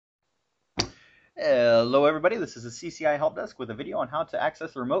Hello everybody, this is the CCI Help Desk with a video on how to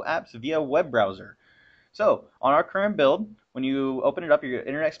access remote apps via web browser. So, on our current build, when you open it up, your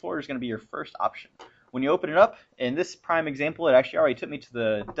Internet Explorer is going to be your first option. When you open it up, in this prime example, it actually already took me to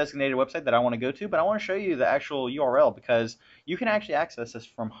the designated website that I want to go to, but I want to show you the actual URL because you can actually access this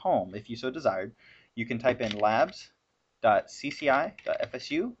from home if you so desired. You can type in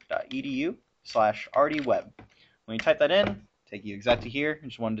labs.cci.fsu.edu/rdweb. When you type that in, take you exactly here. I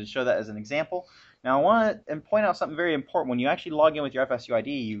just wanted to show that as an example. Now I want to point out something very important. When you actually log in with your FSU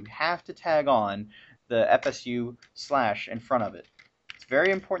ID, you have to tag on the FSU / in front of it. It's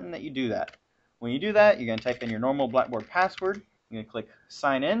very important that you do that. When you do that, you're going to type in your normal Blackboard password. You're going to click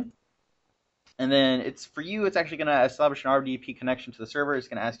sign in. And then it's for you, it's actually going to establish an RDP connection to the server. It's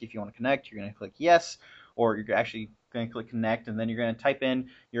going to ask you if you want to connect. You're going to click yes, or you're actually going to click connect, and then you're going to type in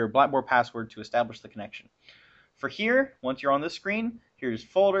your Blackboard password to establish the connection. For here, once you're on this screen, here's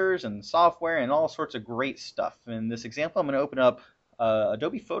folders and software and all sorts of great stuff. In this example, I'm going to open up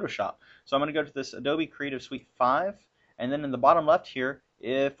Adobe Photoshop. So I'm going to go to this Adobe Creative Suite 5, and then in the bottom left here,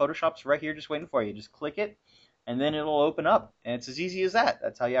 if Photoshop's right here just waiting for you. Just click it, and then it'll open up. And it's as easy as that.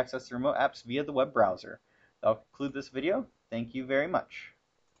 That's how you access the remote apps via the web browser. That'll conclude this video. Thank you very much.